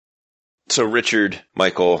So Richard,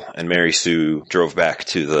 Michael, and Mary Sue drove back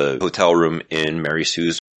to the hotel room in Mary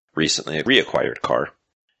Sue's recently reacquired car.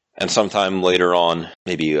 And sometime later on,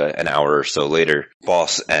 maybe an hour or so later,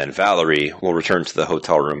 Boss and Valerie will return to the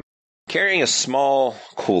hotel room, carrying a small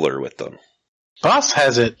cooler with them. Boss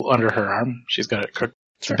has it under her arm. She's got it cooked.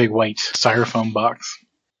 It's a big white styrofoam box.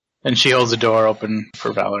 And she holds the door open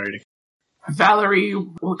for Valerie to... Valerie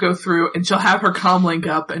will go through and she'll have her comm link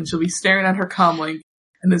up and she'll be staring at her comm link.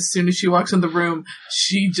 And as soon as she walks in the room,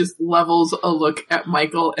 she just levels a look at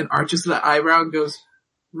Michael and arches the eyebrow and goes,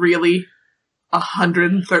 "Really?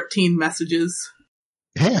 113 messages?"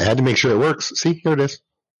 Hey, I had to make sure it works. See, here it is.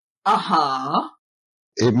 Uh-huh.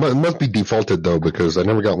 It must be defaulted, though, because I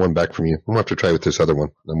never got one back from you. I'm going to have to try with this other one.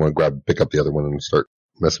 I'm going to pick up the other one and start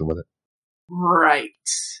messing with it. Right.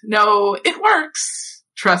 No, it works.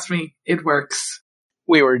 Trust me, it works.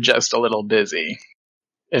 We were just a little busy.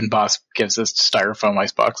 And Boss gives this styrofoam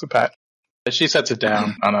icebox a pat. She sets it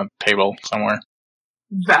down on a table somewhere.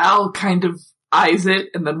 Val kind of eyes it,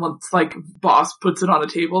 and then once, Boss puts it on a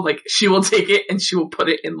table, she will take it and she will put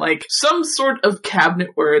it in, some sort of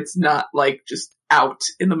cabinet where it's not, just out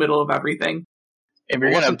in the middle of everything. If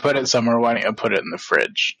you're going to put it somewhere, why don't you put it in the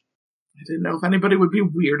fridge? I didn't know if anybody would be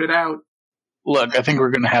weirded out. Look, I think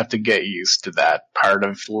we're going to have to get used to that part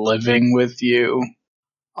of living with you.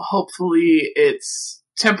 Hopefully it's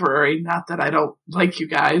temporary, not that I don't like you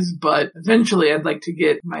guys, but eventually I'd like to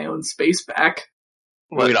get my own space back.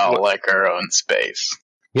 We'd all like our own space.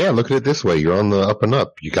 Yeah, look at it this way. You're on the up and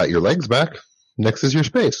up. You got your legs back. Next is your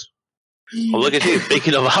space. Well, look at you,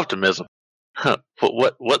 speaking of optimism.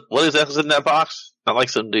 What exactly is in that box? Not like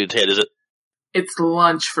some dude's head, is it? It's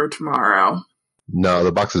lunch for tomorrow. No,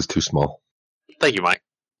 the box is too small. Thank you, Mike.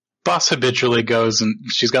 Boss habitually goes and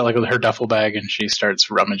she's got her duffel bag and she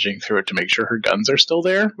starts rummaging through it to make sure her guns are still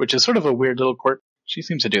there, which is sort of a weird little quirk. She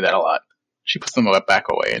seems to do that a lot. She puts them back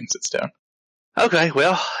away and sits down. Okay,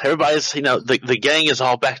 well, everybody's, the gang is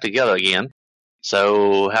all back together again.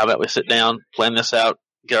 So how about we sit down, plan this out,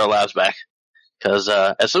 get our lives back? Because,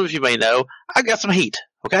 as some of you may know, I got some heat,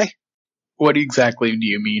 okay? What exactly do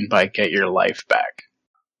you mean by get your life back?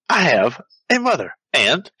 I have a mother,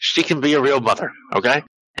 and she can be a real mother, okay?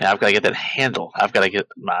 And I've got to get that handled. I've got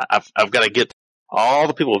to get all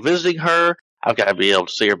the people visiting her. I've got to be able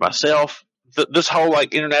to see her myself. This whole,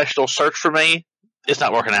 international search for me, it's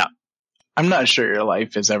not working out. I'm not sure your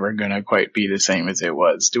life is ever going to quite be the same as it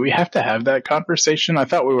was. Do we have to have that conversation? I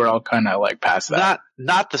thought we were all kind of past that.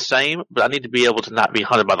 Not the same, but I need to be able to not be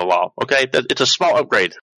hunted by the law, okay? It's a small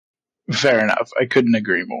upgrade. Fair enough. I couldn't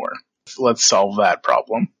agree more. Let's solve that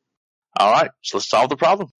problem. All right, so let's solve the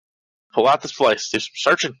problem. Pull out this place, do some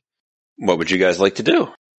searching. What would you guys like to do?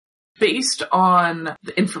 Based on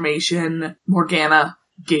the information Morgana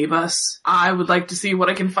gave us, I would like to see what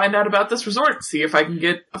I can find out about this resort. See if I can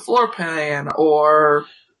get a floor plan or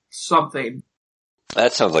something.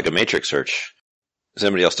 That sounds like a matrix search. Is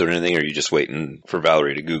anybody else doing anything, or are you just waiting for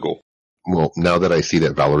Valerie to Google? Well, now that I see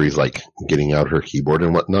that Valerie's getting out her keyboard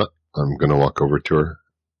and whatnot, I'm going to walk over to her.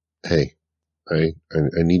 Hey, I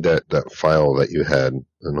need that file that you had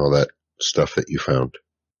and all that stuff that you found.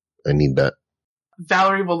 I need that.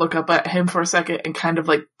 Valerie will look up at him for a second and kind of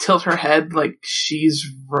tilt her head like she's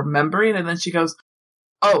remembering, and then she goes,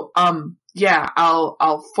 "Oh, yeah,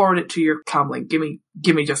 I'll forward it to your comm link.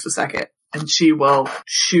 Give me just a second." And she will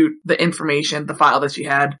shoot the information, the file that she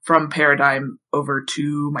had from Paradigm over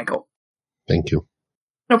to Michael. Thank you.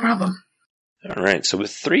 No problem. All right, so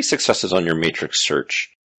with 3 successes on your matrix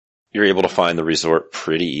search, you're able to find the resort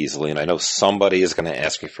pretty easily, and I know somebody is going to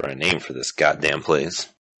ask me for a name for this goddamn place.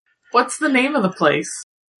 What's the name of the place?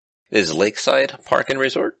 It is Lakeside Park and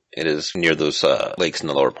Resort. It is near those lakes in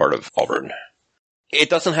the lower part of Auburn. It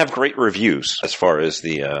doesn't have great reviews as far as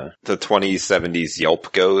the 2070s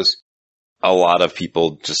Yelp goes. A lot of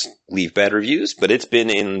people just leave bad reviews, but it's been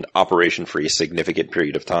in operation for a significant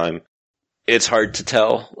period of time. It's hard to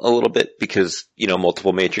tell a little bit because,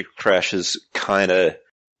 multiple matrix crashes kind of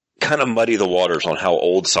muddy the waters on how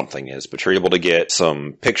old something is, but you're able to get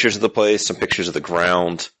some pictures of the place, some pictures of the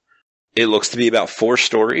ground. It looks to be about 4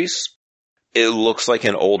 stories. It looks like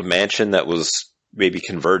an old mansion that was maybe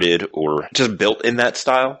converted or just built in that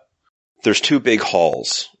style. There's 2 big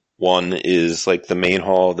halls. One is the main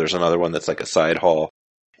hall. There's another one that's a side hall.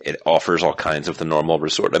 It offers all kinds of the normal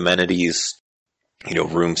resort amenities,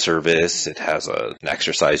 room service. It has an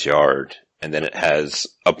exercise yard. And then it has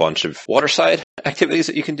a bunch of waterside activities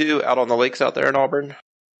that you can do out on the lakes out there in Auburn.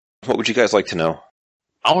 What would you guys like to know?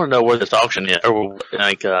 I want to know where this auction is, or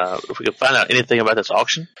if we can find out anything about this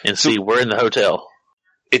auction and see where in the hotel.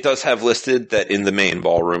 It does have listed that in the main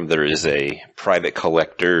ballroom there is a private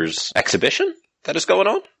collector's exhibition that is going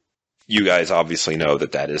on. You guys obviously know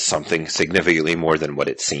that that is something significantly more than what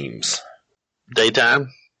it seems. Daytime?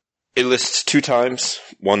 It lists 2 times,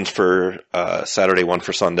 one for Saturday, one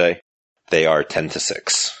for Sunday. They are 10 to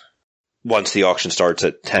 6. Once the auction starts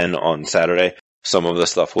at 10 on Saturday, some of the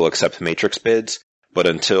stuff will accept matrix bids, but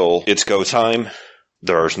until it's go time,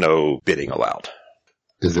 there's no bidding allowed.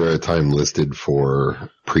 Is there a time listed for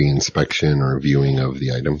pre-inspection or viewing of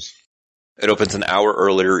the items? It opens an hour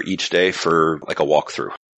earlier each day for like a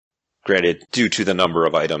walkthrough. Granted, due to the number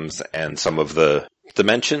of items and some of the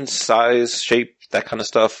dimensions, size, shape, that kind of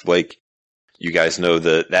stuff, like you guys know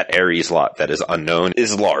that Ares lot that is unknown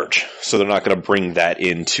is large. So they're not going to bring that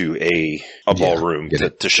into a ballroom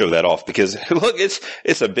to show that off because look,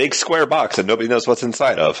 it's a big square box and nobody knows what's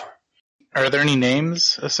inside of. Are there any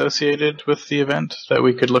names associated with the event that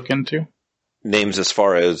we could look into? Names as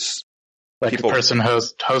far as like people, the person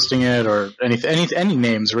hosting it, or any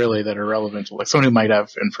names really that are relevant, like someone who might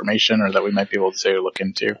have information or that we might be able to look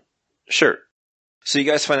into. Sure. So you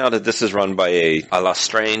guys find out that this is run by a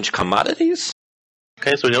Lestrange Commodities?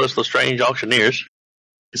 Okay, so we know it's Lestrange Auctioneers.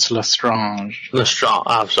 It's Lestrange. Lestrange.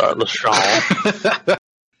 I'm sorry, Lestrange.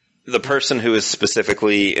 The person who is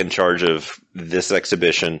specifically in charge of this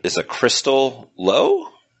exhibition is a Crystal Lowe?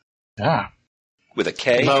 Yeah. With a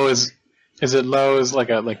K? Lowe is it Lowe is like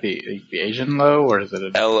the Asian Lowe, or is it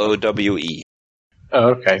a Lowe? Oh,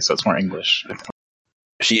 okay, so it's more English.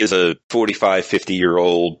 She is a 45,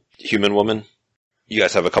 50-year-old human woman. You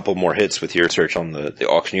guys have a couple more hits with your search on the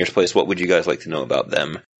auctioneer's place. What would you guys like to know about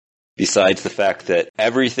them? Besides the fact that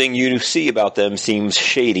everything you see about them seems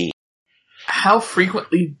shady. How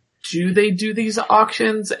frequently do they do these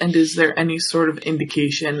auctions, and is there any sort of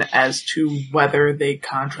indication as to whether they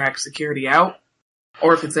contract security out,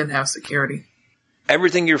 or if it's in-house security?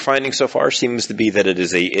 Everything you're finding so far seems to be that it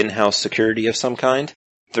is a in-house security of some kind.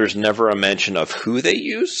 There's never a mention of who they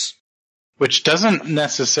use. Which doesn't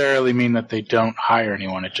necessarily mean that they don't hire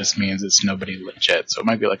anyone, it just means it's nobody legit. So it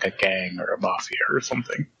might be like a gang or a mafia or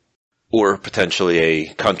something. Or potentially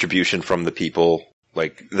a contribution from the people,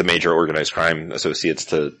 like the major organized crime associates,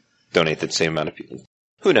 to donate the same amount of people.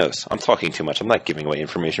 Who knows? I'm talking too much. I'm not giving away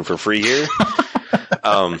information for free here.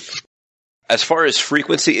 As far as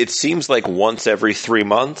frequency, it seems like once every 3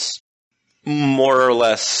 months, more or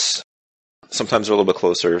less. Sometimes they're a little bit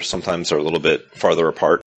closer, sometimes they're a little bit farther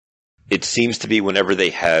apart. It seems to be whenever they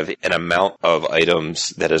have an amount of items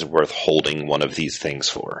that is worth holding one of these things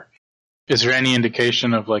for. Is there any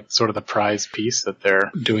indication of like sort of the prize piece that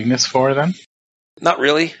they're doing this for then? Not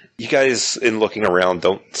really. You guys, in looking around,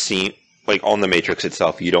 don't see, like on the Matrix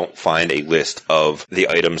itself, you don't find a list of the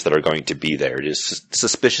items that are going to be there. It is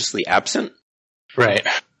suspiciously absent. Right.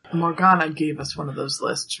 Morgana gave us one of those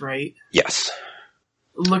lists, right? Yes.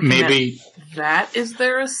 Looking at that, is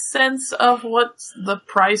there a sense of what the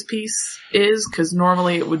prize piece is? Because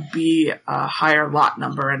normally it would be a higher lot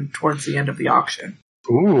number and towards the end of the auction.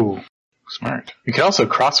 Ooh, smart. We could also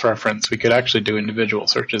cross-reference. We could actually do individual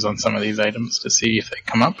searches on some of these items to see if they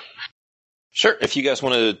come up. Sure. If you guys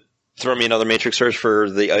want to throw me another Matrix search for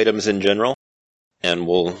the items in general, and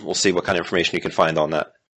we'll see what kind of information you can find on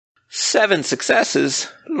that. 7 successes?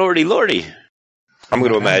 Lordy, lordy. I'm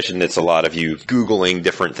going to imagine it's a lot of you Googling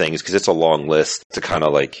different things, because it's a long list to kind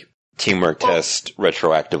of like teamwork test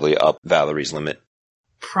retroactively up Valerie's limit.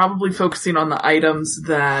 Probably focusing on the items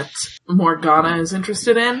that Morgana is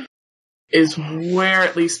interested in is where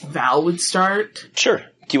at least Val would start. Sure. Do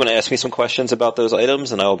you want to ask me some questions about those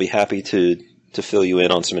items, and I'll be happy to fill you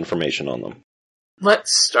in on some information on them.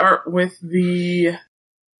 Let's start with the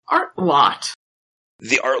art lot.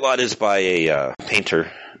 The art lot is by a painter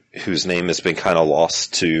whose name has been kind of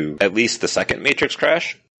lost to at least the second Matrix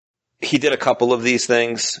crash. He did a couple of these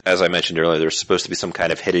things. As I mentioned earlier, there's supposed to be some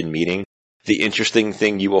kind of hidden meeting. The interesting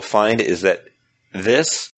thing you will find is that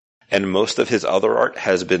this and most of his other art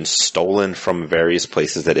has been stolen from various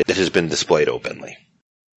places that it has been displayed openly.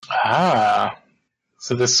 Ah.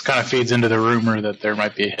 So this kind of feeds into the rumor that there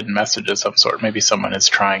might be a hidden message of some sort. Maybe someone is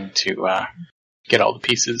trying to get all the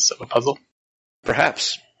pieces of a puzzle.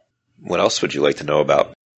 Perhaps. What else would you like to know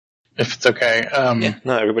about? If it's okay.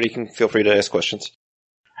 No, everybody can feel free to ask questions.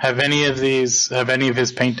 Have any of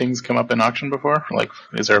his paintings come up in auction before? Like,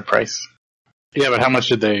 is there a price? Yeah, but how much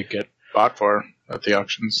did they get bought for at the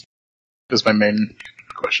auctions? Is my main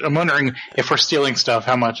question. I'm wondering if we're stealing stuff,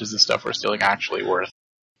 how much is the stuff we're stealing actually worth?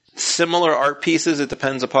 Similar art pieces, it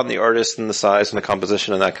depends upon the artist and the size and the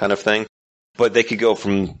composition and that kind of thing. But they could go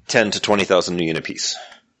from 10 to 20,000 yen a piece.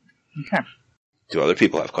 Okay. Do other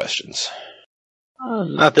people have questions?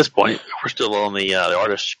 Not at this point. We're still on the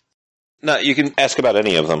artist. No, you can ask about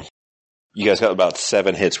any of them. You guys got about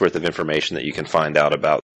 7 hits worth of information that you can find out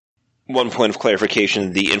about. One point of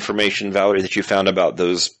clarification, the information, Valerie, that you found about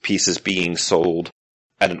those pieces being sold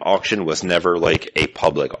at an auction was never like a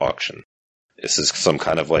public auction. This is some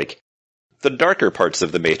kind of like the darker parts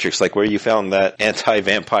of the Matrix, like where you found that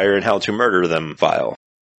anti-vampire and how to murder them file.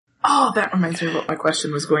 Oh, that reminds me of what my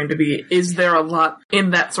question was going to be. Is there a lot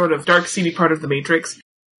in that sort of dark, seedy part of the Matrix?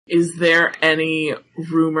 Is there any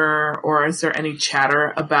rumor or is there any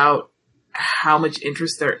chatter about how much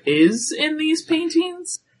interest there is in these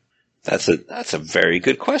paintings? That's a very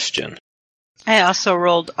good question. I also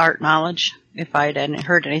rolled art knowledge. If I hadn't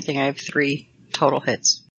heard anything, I have 3 total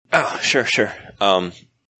hits. Oh, sure.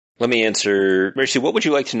 Let me answer. Mercy, what would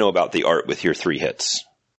you like to know about the art with your 3 hits?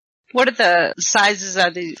 What are the sizes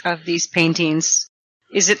of these paintings?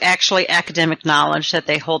 Is it actually academic knowledge that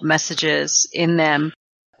they hold messages in them?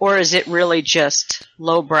 Or is it really just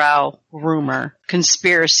lowbrow rumor,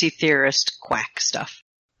 conspiracy theorist, quack stuff?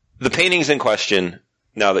 The paintings in question,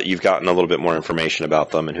 now that you've gotten a little bit more information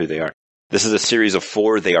about them and who they are, this is a series of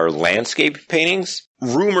 4. They are landscape paintings.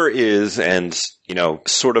 Rumor is, and,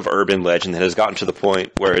 sort of urban legend that has gotten to the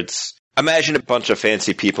point where it's, imagine a bunch of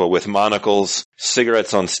fancy people with monocles,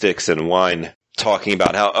 cigarettes on sticks, and wine talking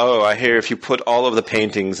about how, I hear if you put all of the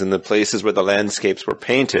paintings in the places where the landscapes were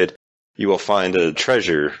painted, you will find a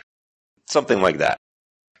treasure. Something like that.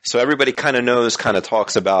 So everybody kind of knows, kind of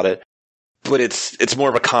talks about it, but it's more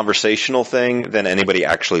of a conversational thing than anybody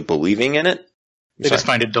actually believing in it. They just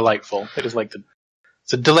find it delightful. It is like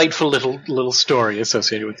it's a delightful little story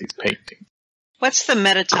associated with these paintings. What's the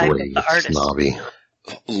metatype of the artist? Snobby.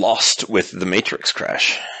 Lost with the Matrix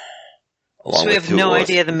crash. So we have no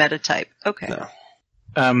idea the metatype. Okay. No.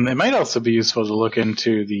 It might also be useful to look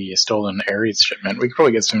into the stolen Ares shipment. We could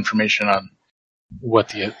probably get some information on what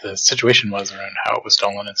the situation was around how it was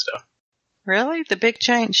stolen and stuff. Really? The big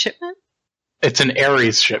giant shipment? It's an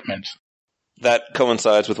Ares shipment. That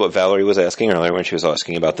coincides with what Valerie was asking earlier when she was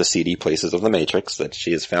asking about the seedy places of the Matrix that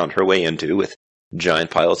she has found her way into with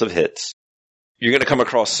giant piles of hits. You're going to come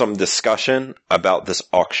across some discussion about this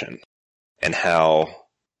auction and how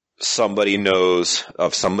somebody knows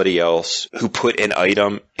of somebody else who put an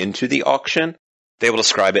item into the auction. They will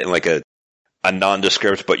describe it in like a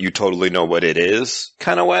nondescript, but you totally know what it is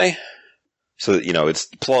kind of way. So that, it's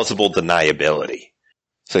plausible deniability.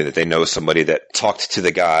 So that they know somebody that talked to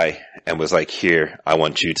the guy and was like, here, I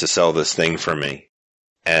want you to sell this thing for me.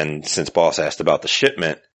 And since Boss asked about the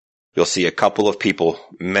shipment, you'll see a couple of people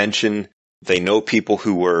mention they know people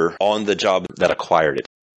who were on the job that acquired it.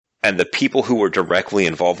 And the people who were directly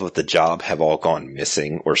involved with the job have all gone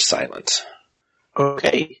missing or silent.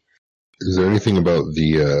 Okay. Is there anything about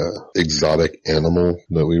the exotic animal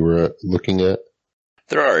that we were looking at?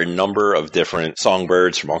 There are a number of different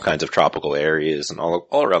songbirds from all kinds of tropical areas and all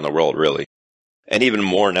around the world, really. And even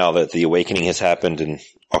more now that the awakening has happened and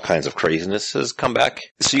all kinds of craziness has come back.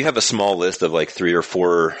 So you have a small list of like 3 or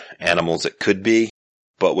 4 animals it could be,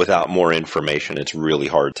 but without more information, it's really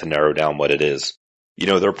hard to narrow down what it is.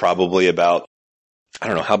 They're probably about, I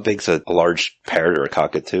don't know, how big's a large parrot or a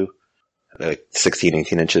cockatoo? Like 16,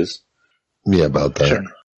 18 inches? Yeah, about that. Sure.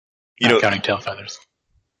 Not counting tail feathers.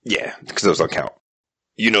 Yeah, because those don't count.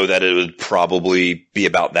 That it would probably be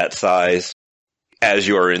about that size. As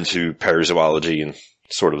you are into parazoology and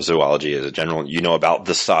sort of zoology as a general, you know about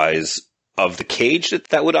the size of the cage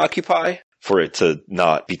that would occupy for it to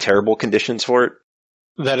not be terrible conditions for it.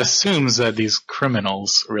 That assumes that these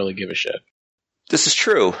criminals really give a shit. This is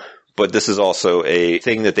true, but this is also a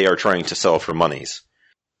thing that they are trying to sell for monies.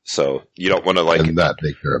 So you don't want to And that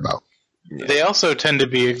they care about. Yeah. They also tend to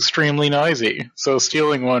be extremely noisy, so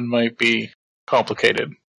stealing one might be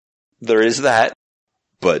complicated. There is that,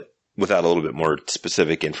 but without a little bit more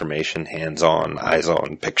specific information, hands-on,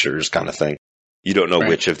 eyes-on, pictures kind of thing, you don't know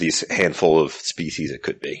which of these handful of species it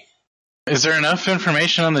could be. Is there enough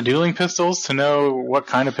information on the dueling pistols to know what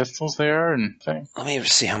kind of pistols they are and things? Let me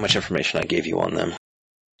see how much information I gave you on them.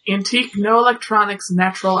 Antique, no electronics,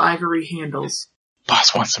 natural ivory handles.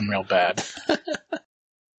 Boss wants them real bad.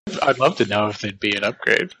 I'd love to know if they'd be an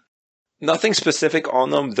upgrade. Nothing specific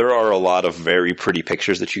on them. There are a lot of very pretty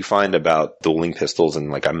pictures that you find about dueling pistols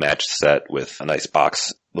and like a matched set with a nice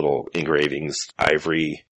box, little engravings,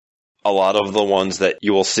 ivory. A lot of the ones that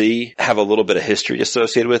you will see have a little bit of history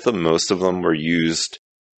associated with them. Most of them were used,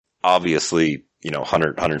 obviously,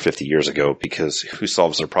 100, 150 years ago, because who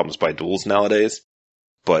solves their problems by duels nowadays?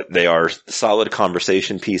 But they are solid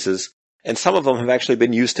conversation pieces, and some of them have actually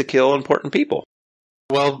been used to kill important people.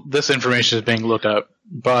 While this information is being looked up,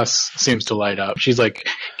 Boss seems to light up. She's like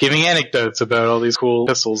giving anecdotes about all these cool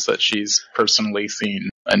pistols that she's personally seen.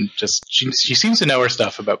 And just, she seems to know her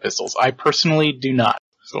stuff about pistols. I personally do not,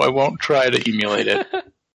 so I won't try to emulate it.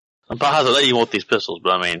 I'm positive that you want these pistols,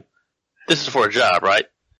 but I mean, this is for a job, right?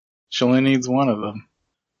 She only needs one of them.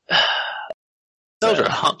 Those are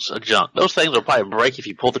hunks of junk. Those things will probably break if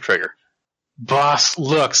you pull the trigger. Boss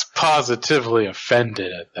looks positively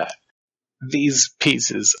offended at that. These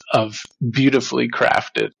pieces of beautifully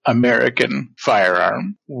crafted American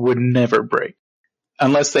firearm would never break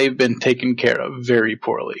unless they've been taken care of very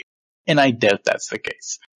poorly. And I doubt that's the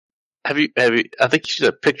case. Have you, I think you see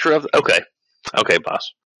a picture of it? Okay,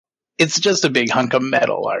 boss. It's just a big hunk of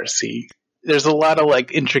metal, RC. There's a lot of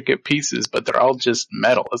like intricate pieces, but they're all just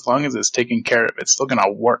metal. As long as it's taken care of, it's still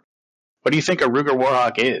gonna work. What do you think a Ruger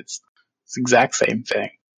Warhawk is? It's the exact same thing.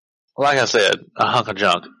 Like I said, a hunk of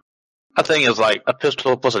junk. I think it's like a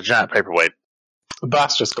pistol plus a giant paperweight. The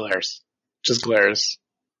boss just glares.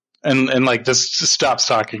 And like just stops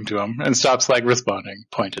talking to him and stops like responding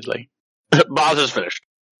pointedly. Boss is finished.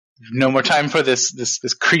 No more time for this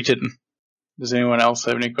cretin. Does anyone else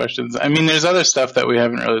have any questions? I mean, there's other stuff that we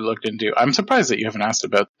haven't really looked into. I'm surprised that you haven't asked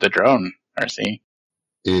about the drone, RC.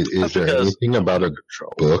 Is there anything about a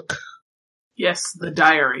book? Yes, the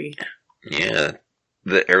diary. Yeah,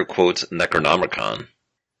 the air quotes Necronomicon.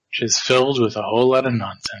 Which is filled with a whole lot of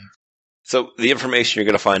nonsense. So the information you're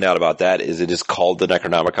going to find out about that is it is called the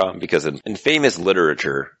Necronomicon because in famous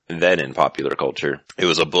literature, then in popular culture, it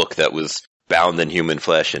was a book that was bound in human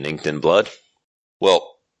flesh and inked in blood. Well,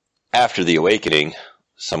 after the awakening,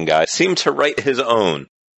 some guy seemed to write his own.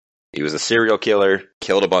 He was a serial killer,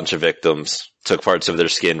 killed a bunch of victims, took parts of their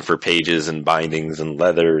skin for pages and bindings and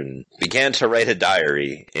leather, and began to write a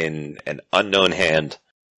diary in an unknown hand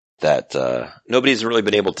that nobody's really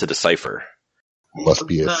been able to decipher. Must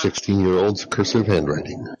be a 16-year-old's cursive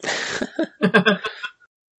handwriting.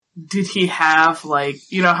 Did he have, like,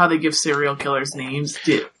 you know how they give serial killers names?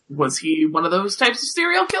 Was he one of those types of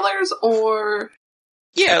serial killers, or?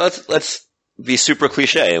 Yeah, let's be super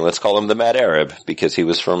cliche and let's call him the Mad Arab because he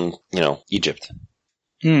was from, Egypt.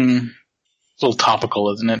 It's a little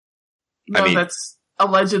topical, isn't it? No,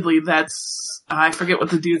 allegedly I forget what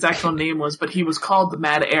the dude's actual name was, but he was called the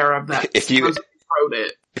Mad Arab that wrote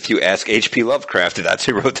it. If you ask H.P. Lovecraft, that's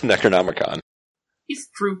who wrote the Necronomicon. He's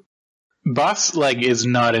true. Boss, is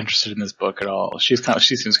not interested in this book at all. She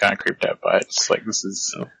seems kind of creeped out by it. It's like, this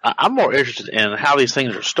is... I'm more interested in how these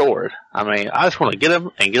things are stored. I mean, I just want to get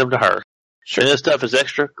them and get them to her. Sure. If this stuff is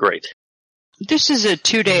extra, great. This is a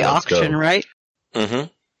 2-day auction, right?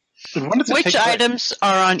 Mm-hmm. Which items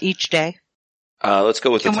are on each day? Let's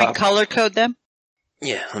go with the top. Can we color code them?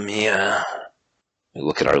 Yeah, let me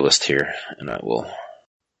look at our list here, and I will...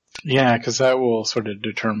 Yeah, because that will sort of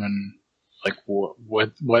determine...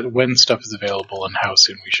 when stuff is available and how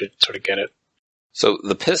soon we should sort of get it. So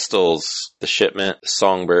the pistols, the shipment, the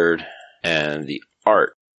songbird, and the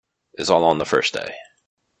art is all on the first day.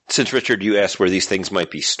 Since, Richard, you asked where these things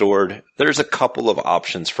might be stored, there's a couple of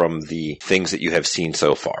options from the things that you have seen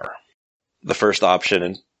so far. The first option,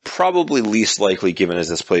 and probably least likely given as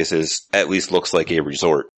this place at least looks like a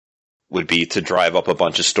resort, would be to drive up a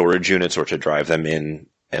bunch of storage units or to drive them in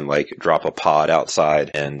and drop a pod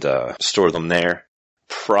outside and store them there.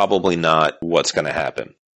 Probably not what's going to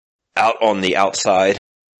happen. Out on the outside,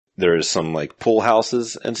 there's some pool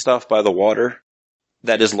houses and stuff by the water.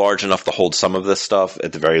 That is large enough to hold some of this stuff.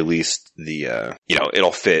 At the very least,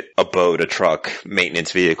 it'll fit a boat, a truck,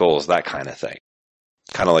 maintenance vehicles, that kind of thing.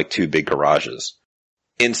 Kind of like 2 big garages.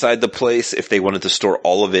 Inside the place, if they wanted to store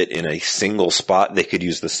all of it in a single spot, they could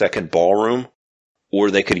use the second ballroom. Or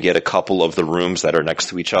they could get a couple of the rooms that are next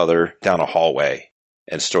to each other down a hallway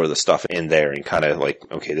and store the stuff in there and kind of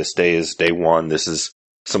okay, this day is day 1. This is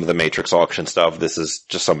some of the Matrix auction stuff. This is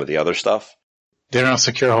just some of the other stuff. They're not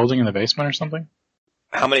secure holding in the basement or something?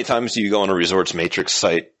 How many times do you go on a resort's Matrix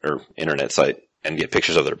site or internet site and get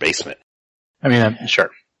pictures of their basement? I mean,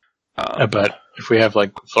 sure. But if we have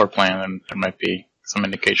floor plan, then there might be some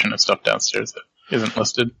indication of stuff downstairs that isn't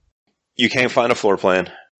listed. You can't find a floor plan.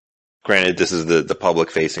 Granted, this is the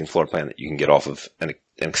public-facing floor plan that you can get off of an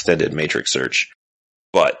extended Matrix search.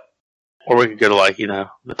 But... Or we could go to,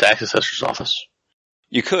 the tax assessor's office.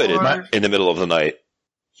 You could in the middle of the night.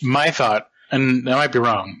 My thought, and I might be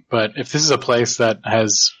wrong, but if this is a place that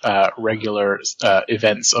has regular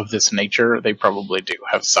events of this nature, they probably do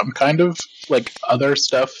have some kind of, other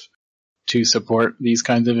stuff to support these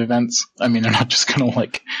kinds of events. I mean, they're not just going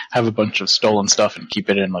to, have a bunch of stolen stuff and keep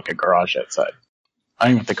it in, a garage outside. I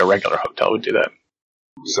don't even think a regular hotel would do that.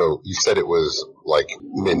 So you said it was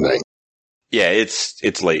midnight. Yeah,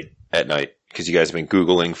 it's late at night because you guys have been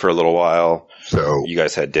Googling for a little while. So You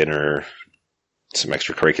guys had dinner, some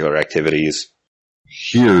extracurricular activities.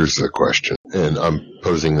 here's the question, and I'm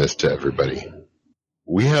posing this to everybody.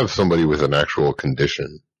 We have somebody with an actual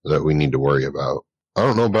condition that we need to worry about. I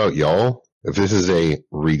don't know about y'all. If this is a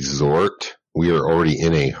resort, we are already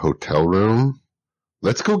in a hotel room.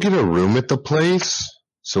 Let's go get a room at the place,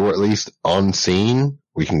 so at least on scene,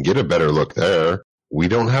 we can get a better look there. We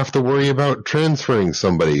don't have to worry about transferring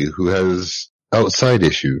somebody who has outside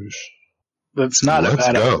issues. That's not Let's a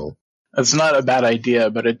bad go. That's not a bad idea,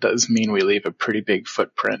 but it does mean we leave a pretty big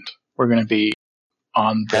footprint. We're going to be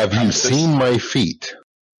on the Have you premises. seen my feet?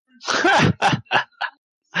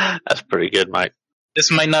 That's pretty good, Mike.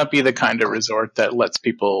 This might not be the kind of resort that lets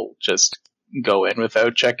people just go in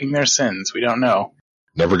without checking their sins. We don't know.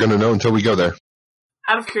 Never gonna know until we go there.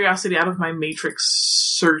 Out of curiosity, out of my matrix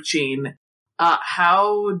searching,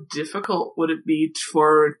 how difficult would it be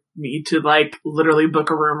for me to, like, literally book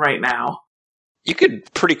a room right now? You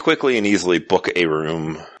could pretty quickly and easily book a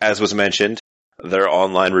room. As was mentioned, their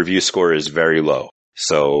online review score is very low,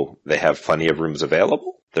 so they have plenty of rooms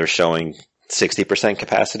available. They're showing 60%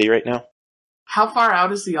 capacity right now. How far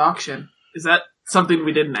out is the auction? Is that something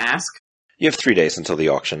we didn't ask? You have 3 days until the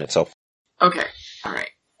auction itself. Okay, alright.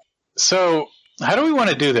 So, how do we want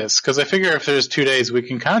to do this? Because I figure if there's 2 days, we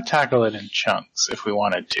can kind of tackle it in chunks if we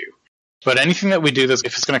wanted to. But anything that we do this,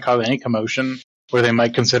 if it's going to cause any commotion, where they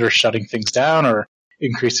might consider shutting things down or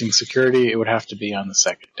increasing security, it would have to be on the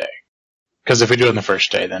second day. Because if we do it on the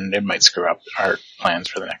first day, then it might screw up our plans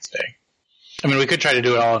for the next day. I mean, we could try to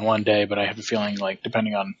do it all in one day, but I have a feeling, like,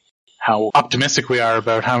 depending on how optimistic we are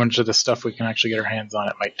about how much of the stuff we can actually get our hands on,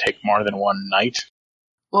 it might take more than one night.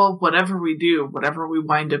 Well, whatever we do, whatever we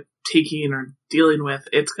wind up taking or dealing with,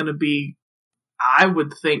 it's going to be, I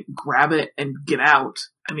would think, grab it and get out.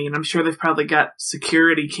 I mean, I'm sure they've probably got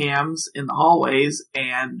security cams in the hallways,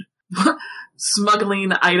 and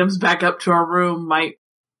smuggling items back up to our room might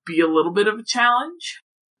be a little bit of a challenge.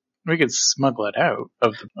 We could smuggle it out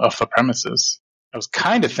of the premises. I was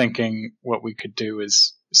kind of thinking what we could do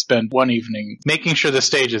is spend one evening making sure the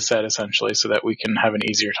stage is set, essentially, so that we can have an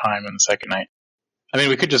easier time on the second night. I mean,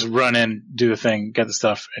 we could just run in, do the thing, get the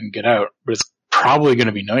stuff, and get out, but it's probably going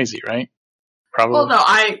to be noisy, right? Probably. Well, no,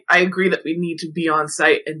 I agree that we need to be on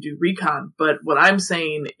site and do recon, but what I'm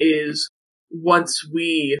saying is once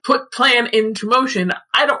we put plan into motion,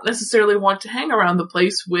 I don't necessarily want to hang around the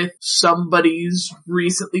place with somebody's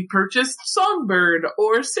recently purchased songbird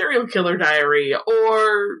or serial killer diary,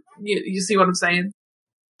 or you see what I'm saying?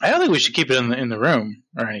 I don't think we should keep it in the room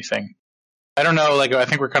or anything. I don't know, like, I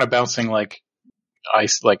think we're kind of bouncing like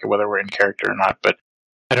ice, like whether we're in character or not, but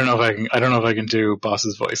I don't know if I can do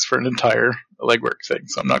boss's voice for an entire legwork thing,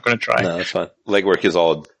 so I'm not going to try. No, that's fine. Legwork is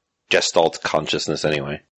all gestalt consciousness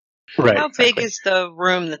anyway. Right. How exactly. big is the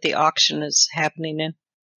room that the auction is happening in?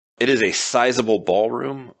 It is a sizable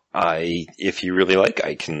ballroom. If you really like,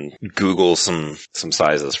 I can Google some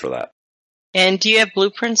sizes for that. And do you have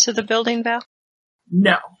blueprints of the building, Val?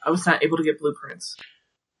 No, I was not able to get blueprints.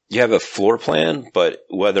 You have a floor plan, but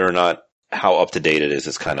whether or not how up to date it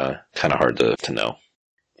is kind of hard to know.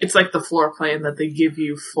 It's like the floor plan that they give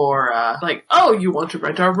you for, like, oh, you want to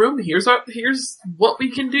rent our room? Here's what we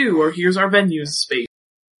can do, or here's our venue space.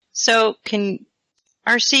 So can't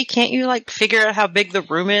you, like, figure out how big the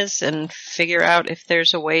room is and figure out if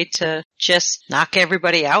there's a way to just knock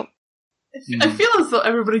everybody out? I feel as though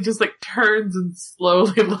everybody just, like, turns and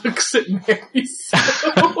slowly looks at Mary Sue.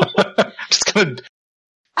 Just gonna...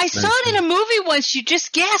 I saw it in a movie once. You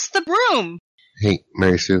just gassed the room. Hey,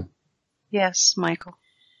 Mary Sue, Yes, Michael.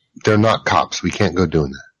 they're not cops. We can't go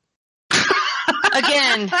doing that.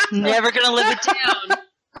 Again, never gonna live it down.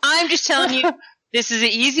 I'm just telling you, this is an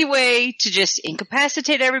easy way to just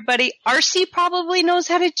incapacitate everybody. RC probably knows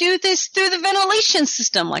how to do this through the ventilation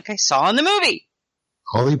system, like I saw in the movie.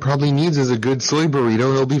 All he probably needs is a good soy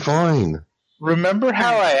burrito. He'll be fine. Remember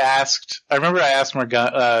how I asked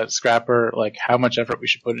Scrapper, like, how much effort we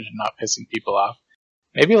should put into not pissing people off?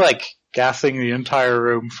 Maybe, like, gassing the entire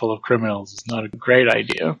room full of criminals is not a great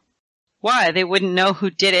idea. Why? They wouldn't know who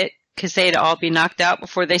did it, because they'd all be knocked out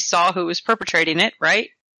before they saw who was perpetrating it, right?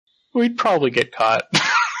 We'd probably get caught.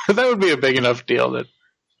 That would be a big enough deal that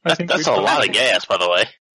I think That's a lot of gas, by the way.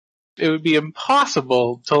 it would be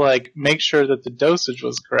impossible to, like, make sure that the dosage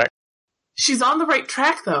was correct. She's on the right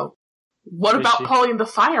track, though. What Is about she? pulling the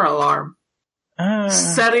fire alarm?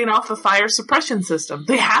 Setting off the fire suppression system.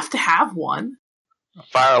 They have to have one.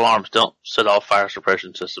 Fire alarms don't set off fire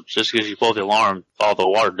suppression systems. Just because you pull the alarm, all the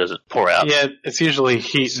water doesn't pour out. Yeah, it's usually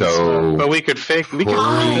heat. So- and stuff, but we could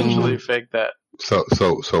potentially fake that.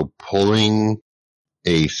 So pulling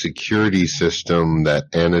a security system that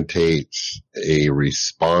annotates a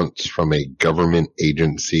response from a government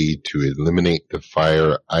agency to eliminate the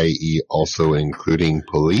fire, i.e. also including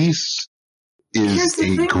police, is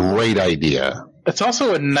a great idea. It's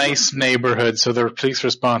also a nice neighborhood, so the police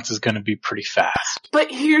response is going to be pretty fast. But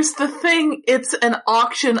here's the thing, it's an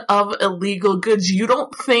auction of illegal goods. You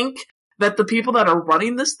don't think that the people that are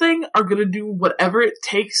running this thing are going to do whatever it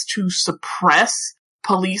takes to suppress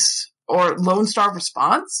police or Lone Star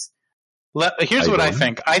response? Here's what I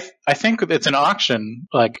think. I think it's an auction,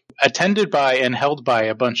 like, attended by and held by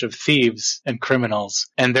a bunch of thieves and criminals,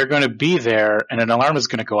 and they're going to be there, and an alarm is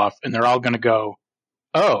going to go off, and they're all going to go,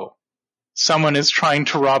 oh, someone is trying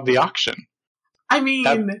to rob the auction. I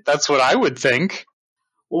mean... That's what I would think.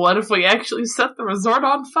 What if we actually set the resort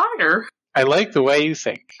on fire? I like the way you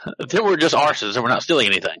think. Then we're just arsonists and we're not stealing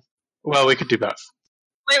anything. Well, we could do both.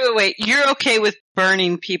 Wait. You're okay with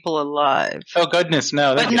burning people alive. Oh, goodness,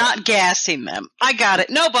 no. But not gassing them. I got it.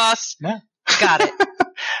 No, boss. No. Got it.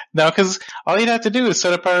 No, because all you'd have to do is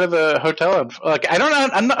set up part of the hotel. Like, I don't know.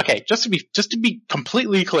 I'm not, okay, just to be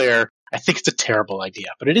completely clear, I think it's a terrible idea,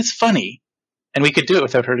 but it is funny, and we could do it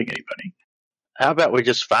without hurting anybody. How about we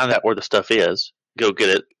just find out where the stuff is, go get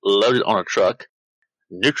it, load it on a truck,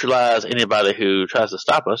 neutralize anybody who tries to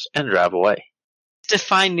stop us, and drive away.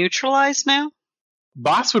 Define neutralize now?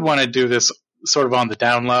 Boss would want to do this sort of on the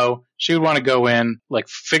down low. She would want to go in, like,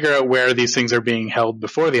 figure out where these things are being held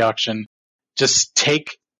before the auction, just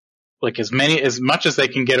take, like, as much as they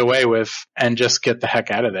can get away with, and just get the heck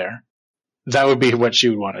out of there. That would be what she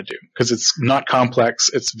would want to do. Because it's not complex,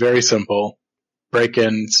 it's very simple. Break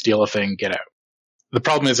in, steal a thing, get out. The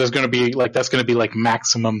problem is that's going to be like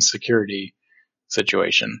maximum security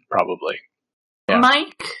situation, probably. Yeah.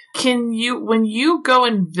 Mike, when you go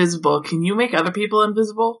invisible, can you make other people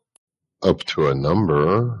invisible? Up to a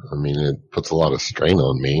number. I mean, it puts a lot of strain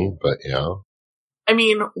on me, but yeah. I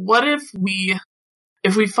mean, what if we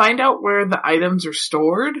find out where the items are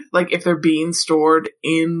stored, like if they're being stored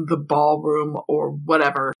in the ballroom or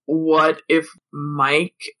whatever, what if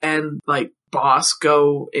Mike and, like, Boss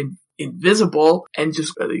go invisible and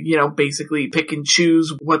just, basically pick and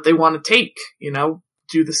choose what they want to take,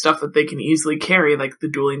 do the stuff that they can easily carry, like the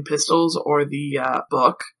dueling pistols or the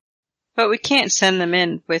book. But we can't send them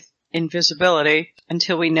in with invisibility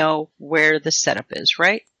until we know where the setup is,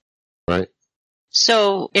 right? Right.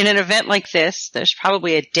 So in an event like this, there's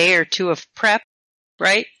probably a day or two of prep,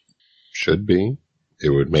 right? Should be. It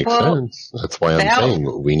would make sense. That's why I'm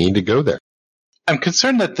saying we need to go there. I'm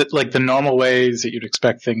concerned that the normal ways that you'd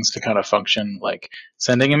expect things to kind of function, like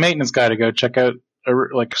sending a maintenance guy to go check out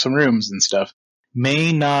some rooms and stuff,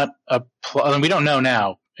 may not apply. We don't know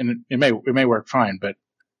now, and it may work fine. But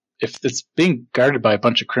if it's being guarded by a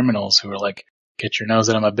bunch of criminals who are like, "Get your nose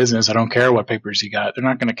out of my business. I don't care what papers you got," they're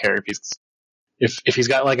not going to care if he's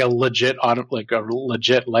got like a legit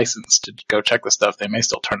license to go check the stuff. They may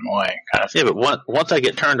still turn him away. Kind of. Yeah, but once I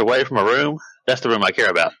get turned away from a room, that's the room I care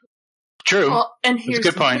about. True. Well, and here's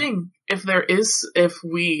the thing. If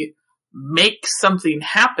we make something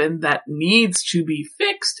happen that needs to be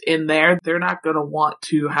fixed in there, they're not going to want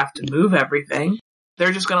to have to move everything.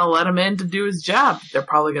 They're just going to let him in to do his job. They're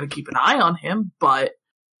probably going to keep an eye on him, but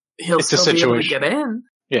he'll still be able to get in.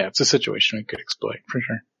 Yeah, it's a situation we could exploit, for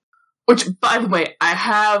sure. Which, by the way, I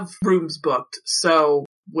have rooms booked, so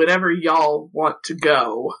whenever y'all want to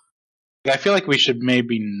go... I feel like we should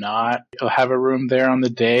maybe not have a room there on the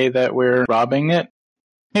day that we're robbing it.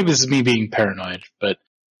 Maybe this is me being paranoid, but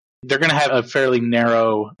they're going to have a fairly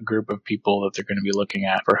narrow group of people that they're going to be looking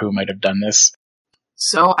at for who might have done this.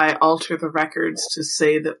 So I alter the records to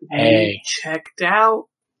say that we checked out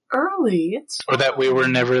early. Or that we were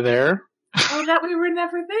never there. Or that we were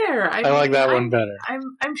never there. I like that one better.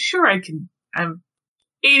 I'm sure I can. I'm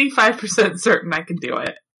 85% certain I can do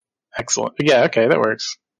it. Excellent. Yeah, okay, that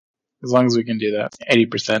works. As long as we can do that.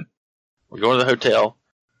 80%. We're going to the hotel.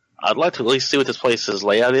 I'd like to at least see what this place's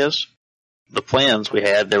layout is. The plans we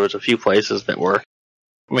had, there was a few places that were...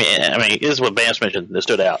 I mean, this is what Vance mentioned that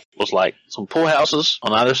stood out. It was like some pool houses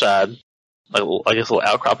on either side. Like, I guess little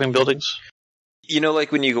outcropping buildings.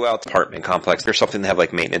 Like when you go out to apartment complex, there's something that have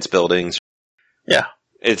like maintenance buildings. Yeah.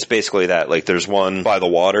 It's basically that. Like there's one by the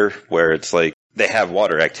water where it's like, they have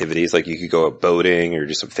water activities, like you could go boating or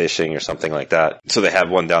do some fishing or something like that. So they have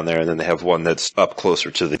one down there, and then they have one that's up closer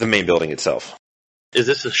to the main building itself. Is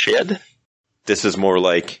this a shed? This is more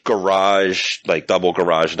like garage, like double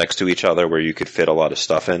garage next to each other where you could fit a lot of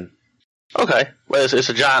stuff in. Okay. Well, it's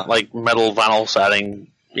a giant, like, metal vinyl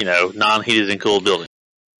siding, non-heated and cooled building.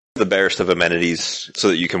 The barest of amenities so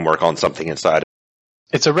that you can work on something inside.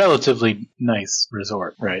 It's a relatively nice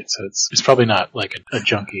resort, right? So it's probably not like a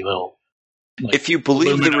junky little... Like, if you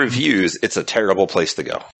believe the reviews, it's a terrible place to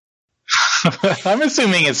go. I'm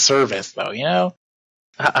assuming it's service, though, you know?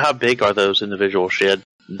 How big are those individual sheds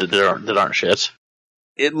that aren't sheds?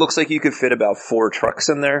 It looks like you could fit about 4 trucks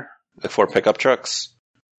in there, like 4 pickup trucks.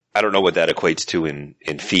 I don't know what that equates to in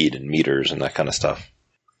feet and meters and that kind of stuff.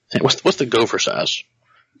 What's the gopher size?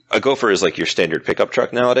 A gopher is like your standard pickup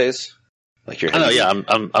truck nowadays. Like your I know, yeah.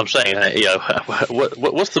 I'm saying,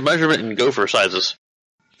 what's the measurement in gopher sizes?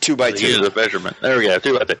 2x2. The measurement. There we go.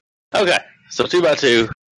 2x2. Okay, so 2x2.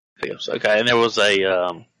 Okay, and there was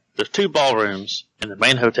there's 2 ballrooms in the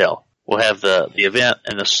main hotel. We'll have the event,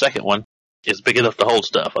 and the second one is big enough to hold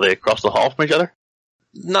stuff. Are they across the hall from each other?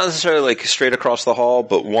 Not necessarily like straight across the hall,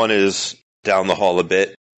 but one is down the hall a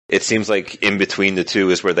bit. It seems like in between the 2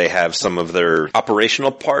 is where they have some of their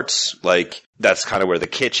operational parts. Like, that's kind of where the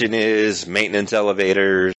kitchen is, maintenance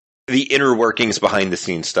elevators. The inner workings behind the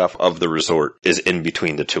scenes stuff of the resort is in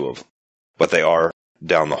between the 2 of them. But they are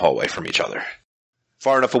down the hallway from each other.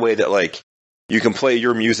 Far enough away that, like, you can play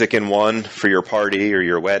your music in one for your party or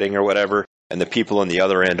your wedding or whatever, and the people on the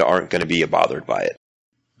other end aren't going to be bothered by it.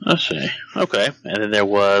 I see. Okay. And then there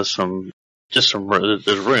was there's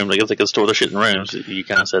room. I guess they could store the shit in rooms. You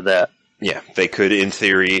kind of said that. Yeah, they could, in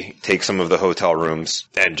theory, take some of the hotel rooms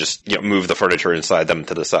and just move the furniture inside them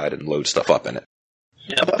to the side and load stuff up in it.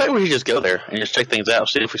 Yeah, I think we should just go there and just check things out,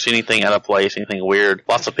 see if we see anything out of place, anything weird.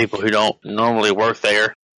 Lots of people who don't normally work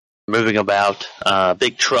there, moving about,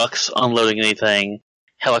 big trucks, unloading anything,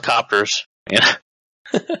 helicopters. Yeah.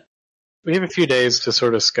 We have a few days to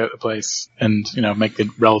sort of scout the place and, make the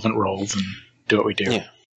relevant rolls and do what we do. Yeah.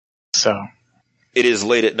 So. It is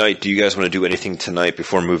late at night. Do you guys want to do anything tonight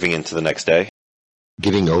before moving into the next day?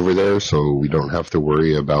 Getting over there so we don't have to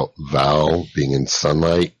worry about Val being in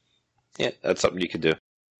sunlight. Yeah, that's something you could do.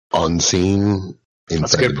 Unseen.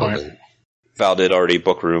 That's a good point. Val did already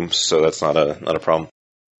book rooms, so that's not a problem.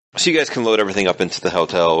 So you guys can load everything up into the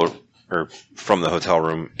hotel or from the hotel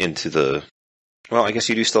room into the... Well, I guess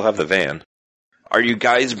you do still have the van. Are you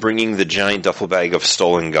guys bringing the giant duffel bag of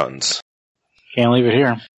stolen guns? Can't leave it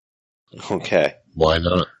here. Okay. Why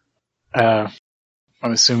not? I'm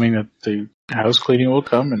assuming that the house cleaning will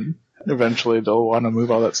come and eventually they'll want to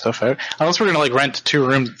move all that stuff out. Unless we're going to rent 2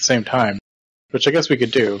 rooms at the same time, which I guess we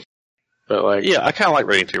could do. But yeah, I kind of like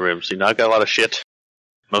renting 2 rooms. I've got a lot of shit.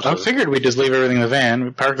 I figured we'd just leave everything in the van.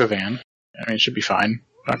 We park the van. I mean, it should be fine.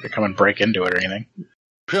 We're not going to come and break into it or anything.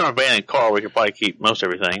 If you're on a van and car, we could probably keep most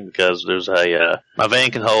everything because there's my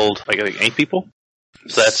van can hold I think 8 people.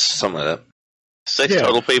 So that's something like that. 6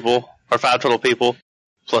 total people or 5 total people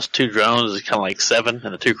plus 2 drones is kind of like 7,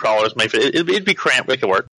 and the 2 crawlers. Maybe it'd be cramped. But it could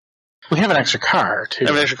work. We have an extra car too.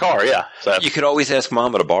 Have an extra car, yeah. So you could always ask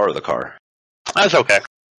Mama to borrow the car. That's okay.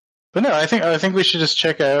 But no, I think we should just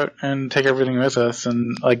check out and take everything with us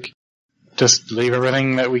and just leave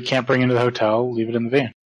everything that we can't bring into the hotel, leave it in the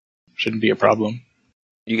van. Shouldn't be a problem.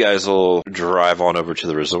 You guys will drive on over to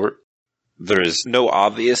the resort. There is no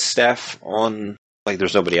obvious staff on,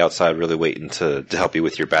 there's nobody outside really waiting to help you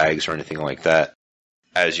with your bags or anything like that.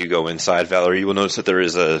 As you go inside, Valerie, you will notice that there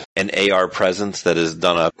is an AR presence that is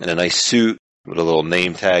done up in a nice suit with a little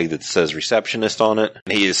name tag that says receptionist on it.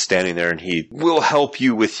 And he is standing there and he will help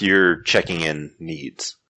you with your checking in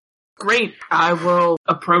needs. Great. I will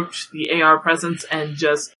approach the AR presence and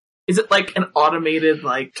just... Is it like an automated,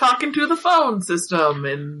 talking to the phone system?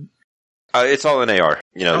 And it's all in AR.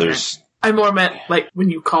 Okay. There's... I more meant,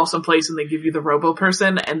 when you call someplace and they give you the robo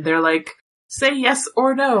person and they're say yes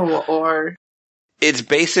or no, or... It's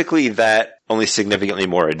basically that, only significantly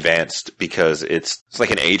more advanced because it's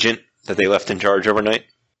like an agent that they left in charge overnight.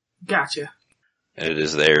 Gotcha. And it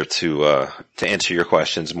is there to answer your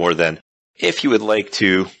questions more than if you would like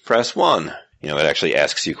to press 1. It actually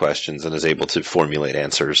asks you questions and is able to formulate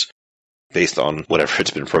answers based on whatever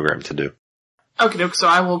it's been programmed to do. Okay, so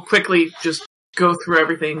I will quickly just go through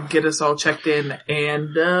everything, get us all checked in,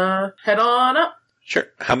 and head on up. Sure.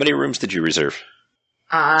 How many rooms did you reserve?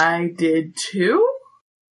 I did 2.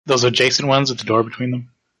 Those adjacent ones with the door between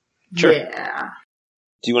them? Sure. Yeah.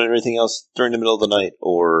 Do you want anything else during the middle of the night,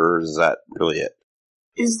 or is that really it?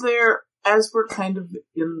 Is there, as we're kind of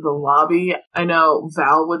in the lobby, I know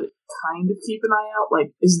Val would kind of keep an eye out,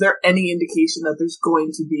 is there any indication that there's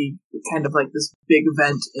going to be kind of this big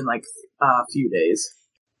event in a few days?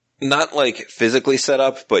 Not physically set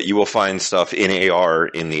up, but you will find stuff in AR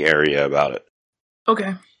in the area about it.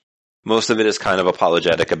 Okay. Most of it is kind of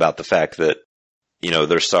apologetic about the fact that,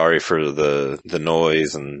 they're sorry for the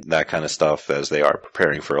noise and that kind of stuff as they are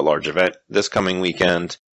preparing for a large event this coming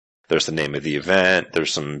weekend. There's the name of the event.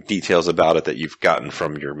 There's some details about it that you've gotten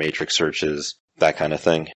from your matrix searches, that kind of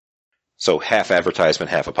thing. So half advertisement,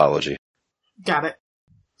 half apology. Got it.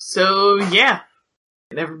 So, yeah.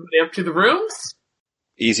 And everybody up to the rooms?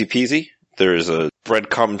 Easy peasy. There's a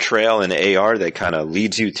breadcrumb trail in AR that kind of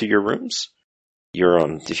leads you to your rooms. You're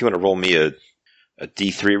on, if you want to roll me a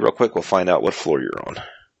D3 real quick, we'll find out what floor you're on.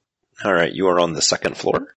 All right, you are on the second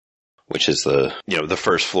floor, which is the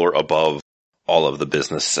first floor above all of the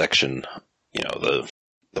business section.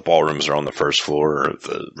 The ballrooms are on the first floor,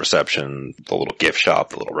 the reception, the little gift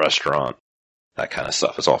shop, the little restaurant, that kind of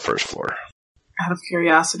stuff is all first floor. Out of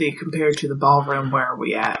curiosity, compared to the ballroom, where are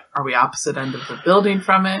we at? Are we opposite end of the building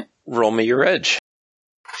from it? Roll me your edge.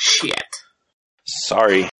 Shit.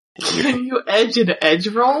 Sorry. Can you edge an edge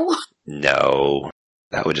roll? No.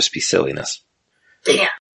 That would just be silliness. Damn.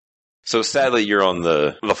 So sadly, you're on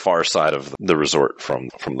the far side of the resort from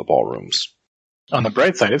the ballrooms. On the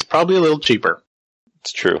bright side, it's probably a little cheaper.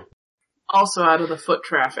 It's true. Also out of the foot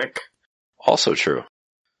traffic. Also true.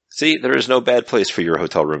 See, there is no bad place for your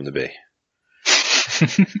hotel room to be.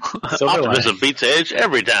 So Optimism beats edge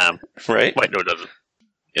every time. Right? Wait, no, it doesn't.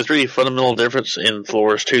 Is there any fundamental difference in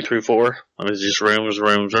floors 2 through 4? I mean, it's just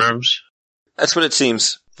rooms. That's what it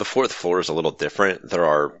seems. The fourth floor is a little different. There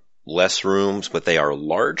are less rooms, but they are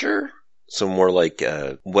larger. So more like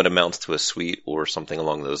what amounts to a suite or something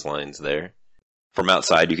along those lines there. From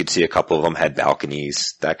outside, you could see a couple of them had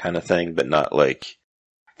balconies, that kind of thing, but not like...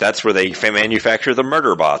 That's where they manufacture the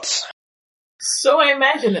murder bots. So I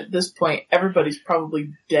imagine at this point, everybody's probably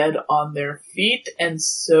dead on their feet, and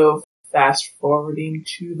so fast forwarding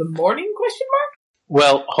to the morning, question mark?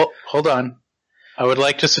 Well, hold on. I would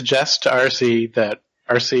like to suggest to RC that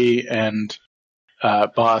RC and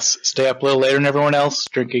Boss stay up a little later than everyone else,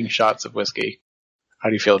 drinking shots of whiskey. How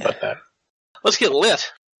do you feel about that? Let's get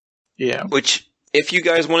lit. Yeah. Which, if you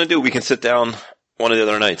guys want to do, we can sit down one of the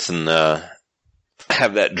other nights and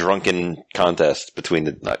have that drunken contest between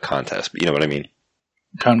the... Not contest, but you know what I mean.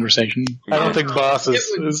 Conversation. I don't think Boss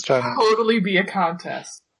is trying to... Totally be a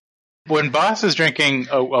contest. When Boss is drinking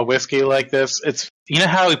a whiskey like this, it's... You know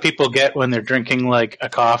how people get when they're drinking like a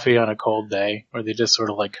coffee on a cold day, where they just sort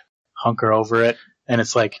of like hunker over it, and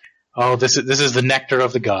it's like, oh, this is the nectar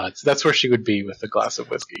of the gods. That's where she would be with a glass of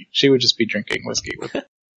whiskey. She would just be drinking whiskey with it.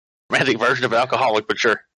 Romantic version of alcoholic, but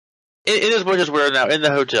sure. It is much as we're now in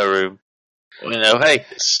the hotel room. Hey,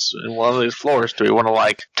 it's one of these floors. Do we want to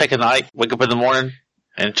like take a night, wake up in the morning,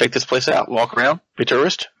 and check this place out, walk around, be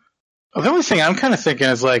tourist? Well, the only thing I'm kind of thinking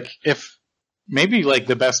is like, if maybe like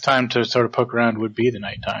the best time to sort of poke around would be the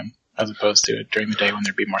nighttime, as opposed to during the day when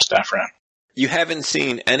there'd be more staff around. You haven't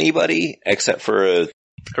seen anybody except for there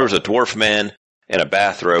was a dwarf man in a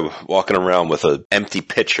bathrobe walking around with an empty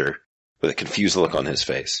pitcher with a confused look on his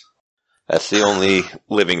face. That's the only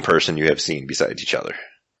living person you have seen besides each other.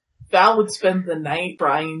 Val would spend the night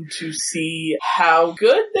trying to see how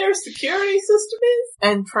good their security system is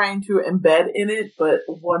and trying to embed in it, but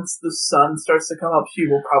once the sun starts to come up, she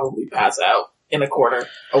will probably pass out in a corner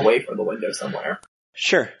away from the window somewhere.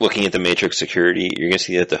 Sure. Looking at the matrix security, you're going to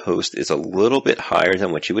see that the host is a little bit higher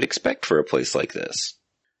than what you would expect for a place like this.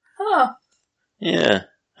 Huh. Yeah.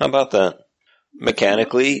 How about that?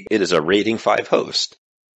 Mechanically, it is a rating 5 host,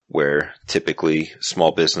 where typically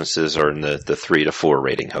small businesses are in the 3 to 4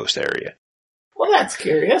 rating host area. Well, that's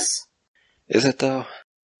curious. Is it though?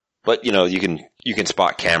 But you can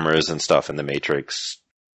spot cameras and stuff in the matrix.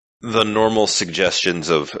 The normal suggestions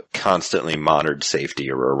of constantly monitored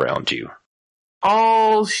safety are around you.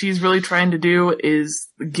 All she's really trying to do is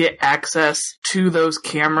get access to those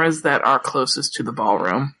cameras that are closest to the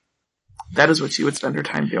ballroom. That is what she would spend her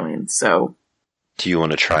time doing, so... Do you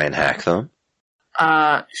want to try and hack them?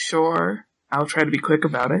 Sure. I'll try to be quick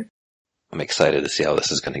about it. I'm excited to see how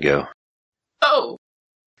this is going to go. Oh!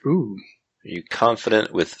 Ooh. Are you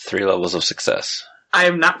confident with 3 levels of success? I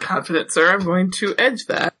am not confident, sir. I'm going to edge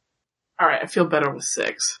that. Alright, I feel better with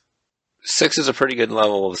 6. 6 is a pretty good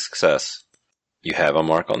level of success. You have a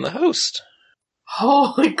mark on the host.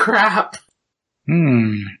 Holy crap.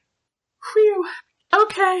 Whew.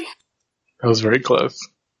 Okay. That was very close.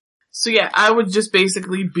 So yeah, I would just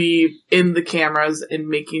basically be in the cameras and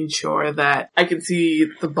making sure that I can see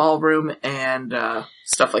the ballroom and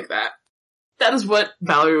stuff like that. That is what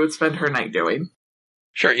Valerie would spend her night doing.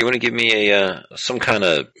 Sure, you want to give me some kind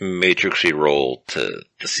of matrixy roll to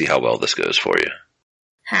see how well this goes for you.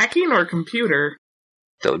 Hacking or computer?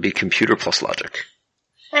 That would be computer plus logic.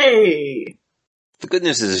 Hey! The good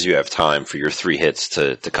news is you have time for your 3 hits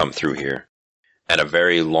to come through here. And a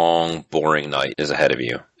very long, boring night is ahead of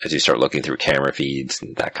you as you start looking through camera feeds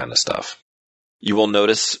and that kind of stuff. You will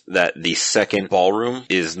notice that the second ballroom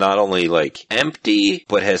is not only like empty,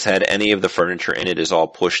 but has had any of the furniture in it is all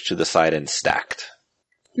pushed to the side and stacked.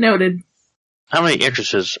 Noted. How many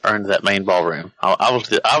entrances are into that main ballroom?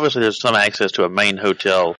 Obviously there's some access to a main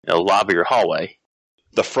hotel, lobby or hallway.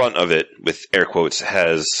 The front of it, with air quotes,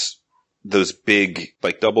 has those big,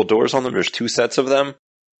 like, double doors on them. There's 2 sets of them,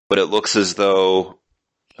 but it looks as though...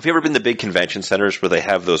 Have you ever been to big convention centers where they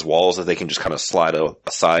have those walls that they can just kind of slide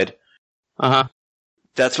aside? Uh-huh.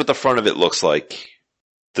 That's what the front of it looks like,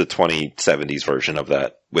 the 2070s version of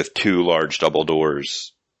that, with 2 large double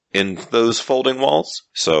doors in those folding walls.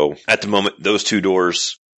 So, at the moment, those 2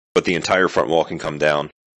 doors, but the entire front wall can come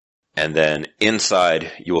down. And then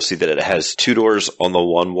inside, you will see that it has 2 doors on the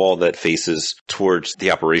one wall that faces towards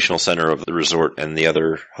the operational center of the resort and the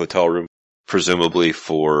other hotel room, presumably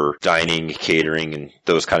for dining, catering, and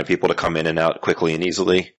those kind of people to come in and out quickly and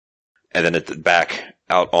easily. And then at the back,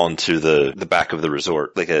 out onto the back of the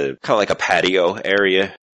resort, kind of like a patio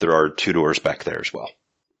area, there are 2 doors back there as well.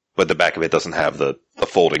 But the back of it doesn't have the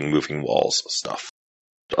folding, moving walls stuff.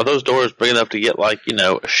 Are those doors big enough to get,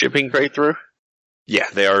 a shipping crate through? Yeah,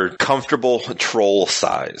 they are comfortable troll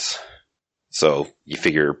size. So you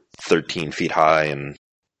figure 13 feet high and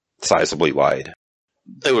sizably wide.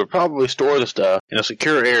 They would probably store the stuff in a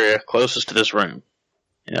secure area closest to this room,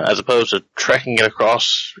 as opposed to trekking it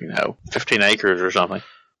across, 15 acres or something.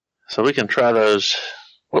 So we can try those.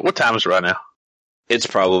 What time is it right now? It's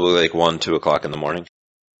probably 1, 2 o'clock in the morning.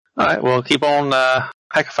 All right, well, keep on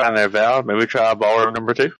hackifying there, Val. Maybe try ballroom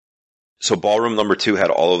number 2. So ballroom number 2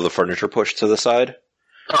 had all of the furniture pushed to the side.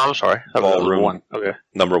 Oh, I'm sorry. Ballroom 1. Okay.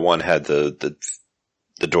 Number 1 had the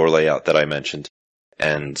door layout that I mentioned.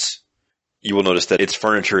 And you will notice that its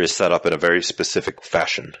furniture is set up in a very specific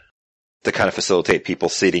fashion to kind of facilitate people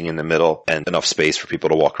sitting in the middle and enough space for people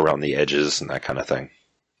to walk around the edges and that kind of thing.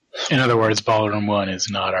 In other words, ballroom 1 is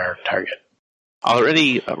not our target. Are there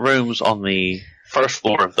any rooms on the first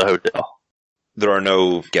floor of the hotel? There are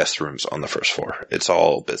no guest rooms on the first floor. It's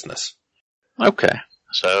all business. Okay.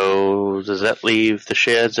 So, does that leave the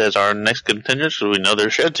sheds as our next contingent? So we know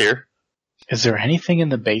there's sheds here. Is there anything in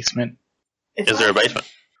the basement? Is there a basement?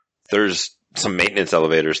 There's some maintenance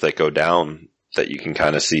elevators that go down that you can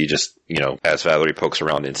kind of see just, as Valerie pokes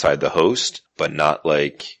around inside the host, but not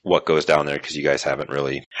what goes down there because you guys haven't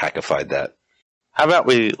really hackified that. How about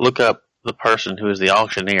we look up the person who is the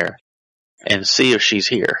auctioneer and see if she's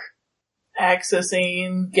here?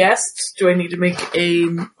 Accessing guests. Do I need to make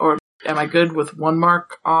or am I good with 1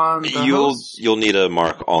 mark on the host? You'll need a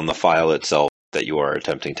mark on the file itself that you are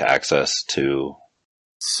attempting to access to.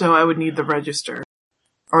 So I would need the register.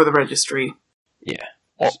 Or the registry. Yeah.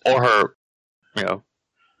 Or her,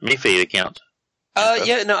 MeFeed account.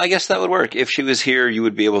 I guess that would work. If she was here, you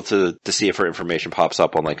would be able to see if her information pops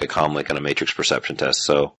up on a comlink and a matrix perception test,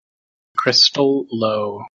 so. Crystal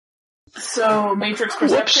low. So, matrix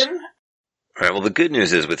perception? Alright, well the good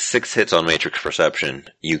news is with 6 hits on matrix perception,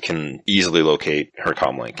 you can easily locate her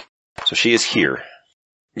comlink. So she is here.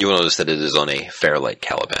 You will notice that it is on a Fairlight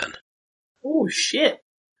Caliban. Oh, shit.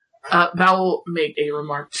 Val will make a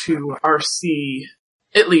remark to RC,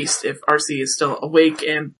 at least if RC is still awake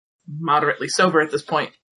and moderately sober at this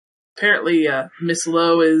point. Apparently, Miss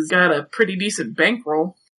Lowe has got a pretty decent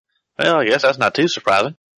bankroll. Well, I guess that's not too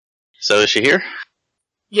surprising. So is she here?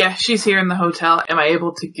 Yeah, she's here in the hotel. Am I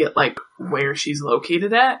able to get, where she's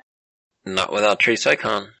located at? Not without Trace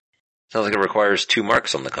Icon. Sounds like it requires 2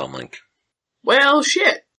 marks on the comlink. Well,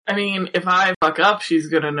 shit. I mean, if I fuck up, she's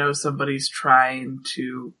gonna know somebody's trying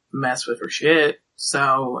to mess with her shit.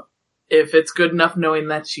 So, if it's good enough knowing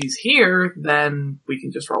that she's here, then we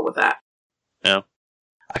can just roll with that. Yeah.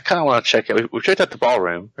 I kind of want to check it. We checked out the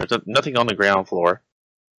ballroom. There's nothing on the ground floor.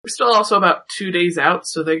 We're still also about 2 days out,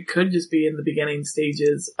 so they could just be in the beginning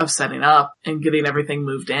stages of setting up and getting everything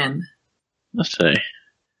moved in. Let's see.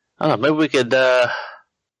 I don't know, maybe we could,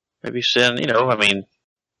 maybe send,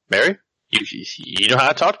 Mary? You know how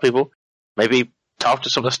to talk to people. Maybe talk to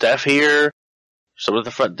some of the staff here, some of the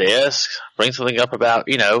front desk, bring something up about,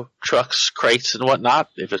 trucks, crates, and whatnot.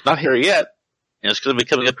 If it's not here yet, it's going to be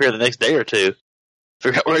coming up here the next day or 2.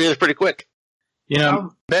 Figure out where it is pretty quick.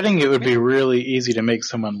 Betting it would be really easy to make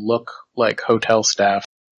someone look like hotel staff.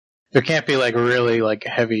 There can't be really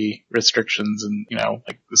heavy restrictions and,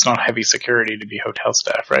 it's not heavy security to be hotel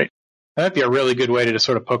staff, right? That might be a really good way to just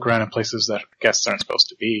sort of poke around in places that guests aren't supposed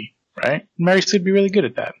to be. Right? Mary Sue would be really good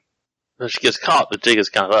at that. If she gets caught, the jig is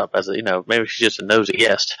kind of up as maybe she's just a nosy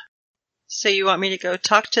guest. So you want me to go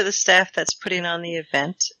talk to the staff that's putting on the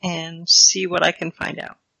event and see what I can find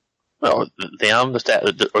out? Well, the staff,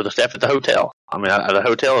 or the staff at the hotel. I mean, the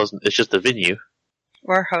hotel it's just the venue.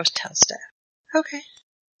 Or hotel staff. Okay.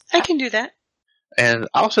 I can do that. And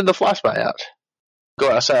I'll send the fly spy out.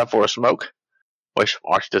 Go outside for a smoke. Which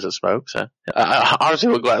Archie doesn't smoke, so Archie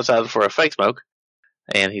will go outside for a fake smoke.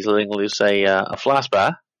 And he's letting loose a fly spy.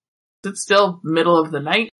 Is it still middle of the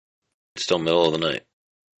night? It's still middle of the night.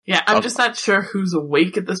 Yeah, I'm just not sure who's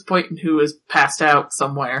awake at this point and who is passed out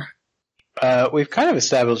somewhere. We've kind of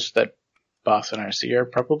established that Boss and RC are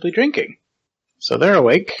probably drinking. So they're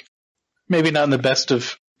awake. Maybe not in the best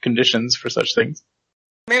of conditions for such things.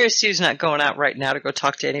 Mary Sue's not going out right now to go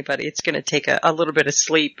talk to anybody. It's going to take a little bit of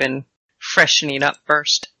sleep and freshening up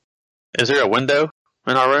first. Is there a window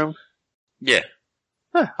in our room? Yeah.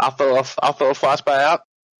 I'll throw a fly spy out,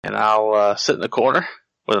 and I'll sit in the corner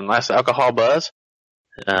with a nice alcohol buzz.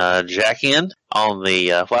 Jack in on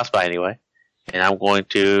the fly spy anyway, and I'm going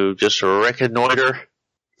to just reconnoiter.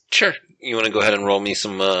 Sure. You want to go ahead and roll me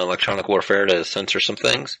some electronic warfare to censor some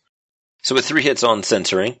things? So with 3 hits on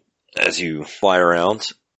censoring, as you fly around,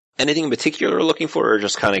 anything in particular you're looking for, or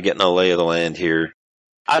just kind of getting a lay of the land here?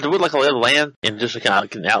 I would like a lay of the land, and just to kind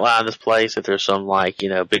of outline this place, if there's some,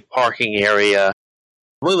 big parking area.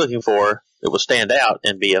 I'm really looking for that would stand out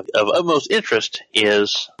and be of utmost interest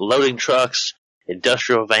is loading trucks,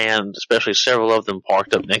 industrial vans, especially several of them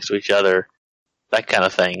parked up next to each other, that kind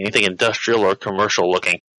of thing. Anything industrial or commercial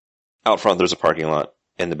looking. Out front, there's a parking lot.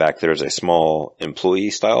 In the back, there's a small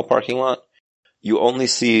employee-style parking lot. You only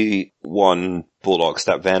see one Bulldog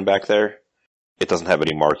step van back there. It doesn't have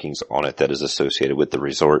any markings on it that is associated with the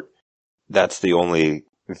resort. That's the only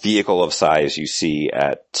vehicle of size you see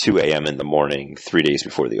at 2 a.m. in the morning, 3 days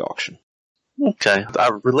before the auction. Okay.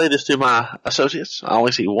 I relay this to my associates. I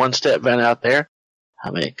only see one step van out there. I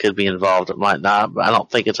mean, it could be involved, it might not, but I don't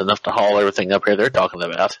think it's enough to haul everything up here they're talking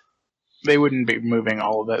about. They wouldn't be moving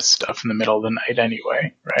all of this stuff in the middle of the night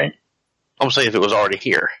anyway, right? I'm saying if it was already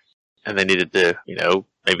here, and they needed to,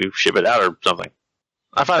 maybe ship it out or something.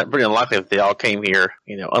 I find it pretty unlikely that they all came here,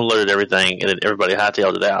 unloaded everything, and then everybody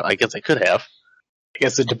hightailed it out. I guess they could have. I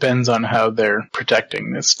guess it depends on how they're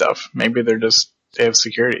protecting this stuff. Maybe they have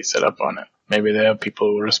security set up on it. Maybe they have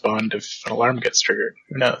people who respond if an alarm gets triggered.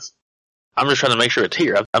 Who knows? I'm just trying to make sure it's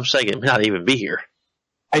here. I'm saying it may not even be here.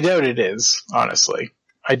 I doubt it is, honestly.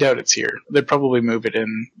 I doubt it's here. They'd probably move it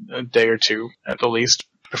in a day or two, at the least,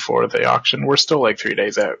 before the auction. We're still 3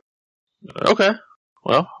 days out. Okay.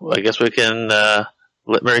 Well, I guess we can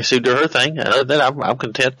let Mary Sue do her thing. And other than that, I'm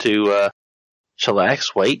content to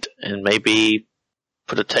chillax, wait, and maybe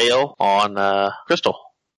put a tail on Crystal.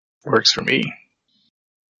 Works for me.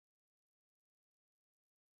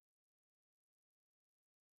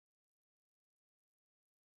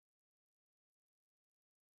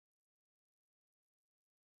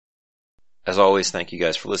 As always, thank you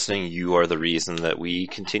guys for listening. You are the reason that we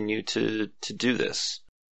continue to do this.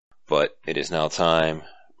 But it is now time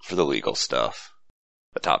for the legal stuff.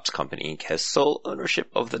 The Topps Company Inc. has sole ownership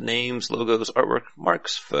of the names, logos, artwork,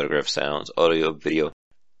 marks, photographs, sounds, audio, video,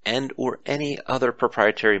 and or any other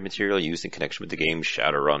proprietary material used in connection with the game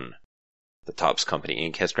Shadowrun. The Topps Company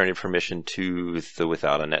Inc. has granted permission to the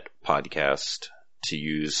Withoutanetpod podcast to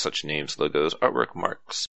use such names, logos, artwork,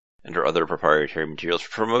 marks, and or other proprietary materials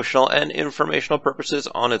for promotional and informational purposes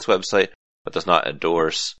on its website, but does not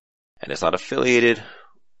endorse and is not affiliated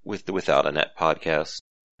with the Withoutanetpod podcast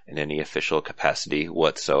in any official capacity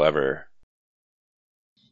whatsoever.